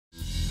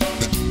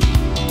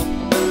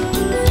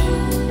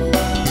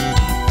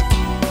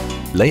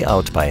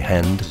Layout by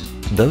hand,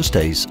 those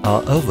days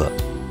are over.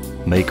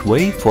 Make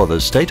way for the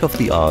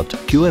state-of-the-art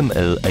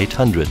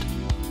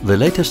QML800, the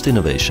latest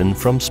innovation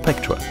from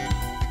Spectra.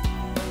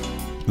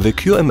 The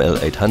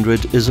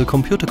QML800 is a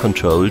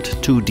computer-controlled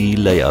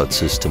 2D layout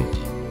system.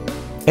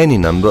 Any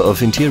number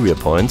of interior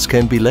points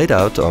can be laid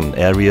out on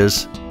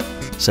areas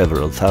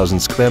several thousand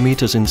square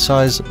meters in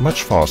size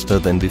much faster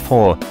than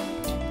before,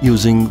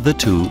 using the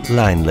two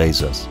line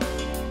lasers.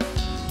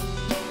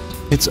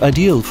 It's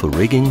ideal for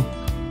rigging,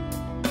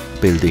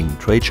 building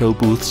trade show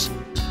booths,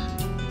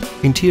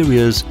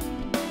 interiors,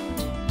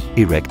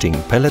 erecting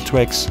pallet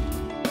racks,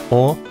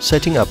 or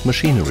setting up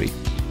machinery.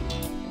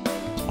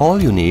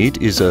 All you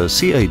need is a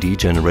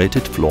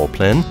CAD-generated floor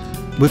plan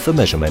with the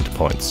measurement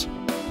points.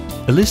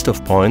 A list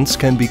of points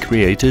can be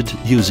created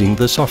using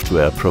the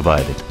software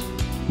provided.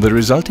 The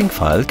resulting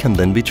file can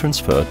then be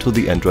transferred to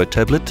the Android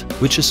tablet,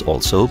 which is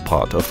also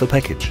part of the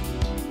package.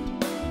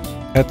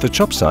 At the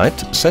job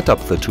site, set up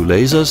the two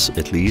lasers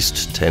at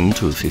least 10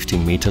 to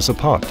 15 meters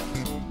apart.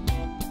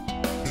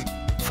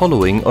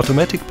 Following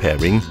automatic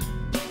pairing,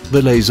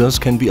 the lasers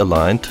can be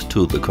aligned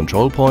to the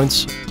control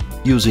points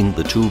using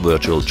the two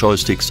virtual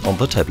joysticks on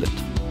the tablet.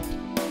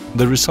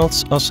 The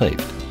results are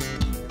saved.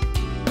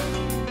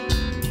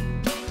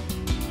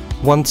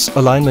 Once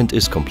alignment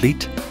is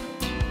complete,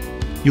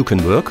 you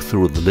can work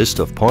through the list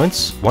of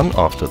points one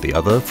after the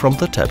other from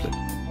the tablet.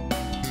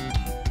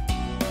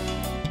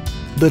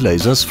 The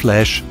lasers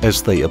flash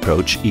as they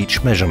approach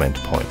each measurement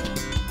point.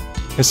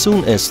 As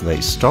soon as they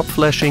stop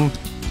flashing,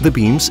 the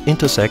beams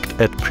intersect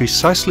at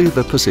precisely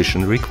the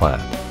position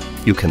required.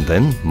 You can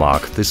then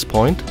mark this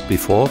point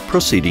before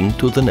proceeding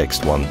to the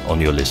next one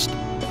on your list.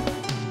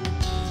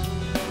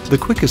 The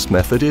quickest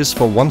method is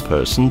for one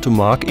person to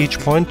mark each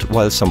point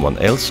while someone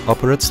else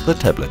operates the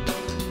tablet.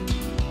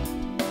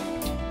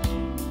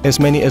 As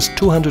many as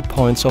 200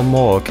 points or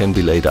more can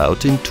be laid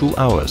out in 2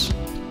 hours.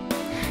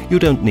 You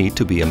don't need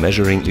to be a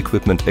measuring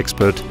equipment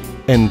expert,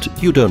 and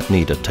you don't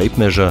need a tape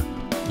measure,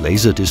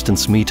 laser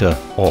distance meter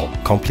or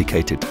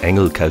complicated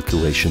angle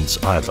calculations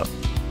either.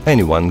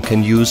 Anyone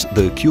can use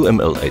the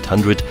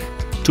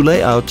QML800 to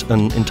lay out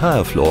an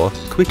entire floor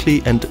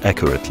quickly and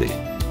accurately.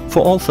 For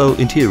although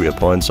interior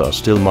points are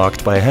still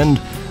marked by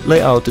hand,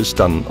 layout is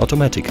done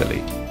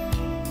automatically.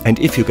 And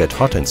if you get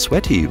hot and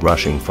sweaty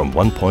rushing from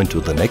one point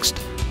to the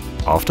next,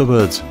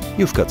 afterwards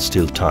you've got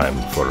still time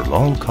for a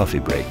long coffee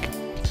break.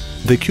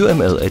 The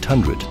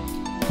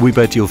QML800. We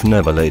bet you've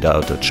never laid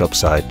out a job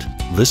site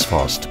this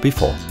fast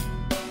before.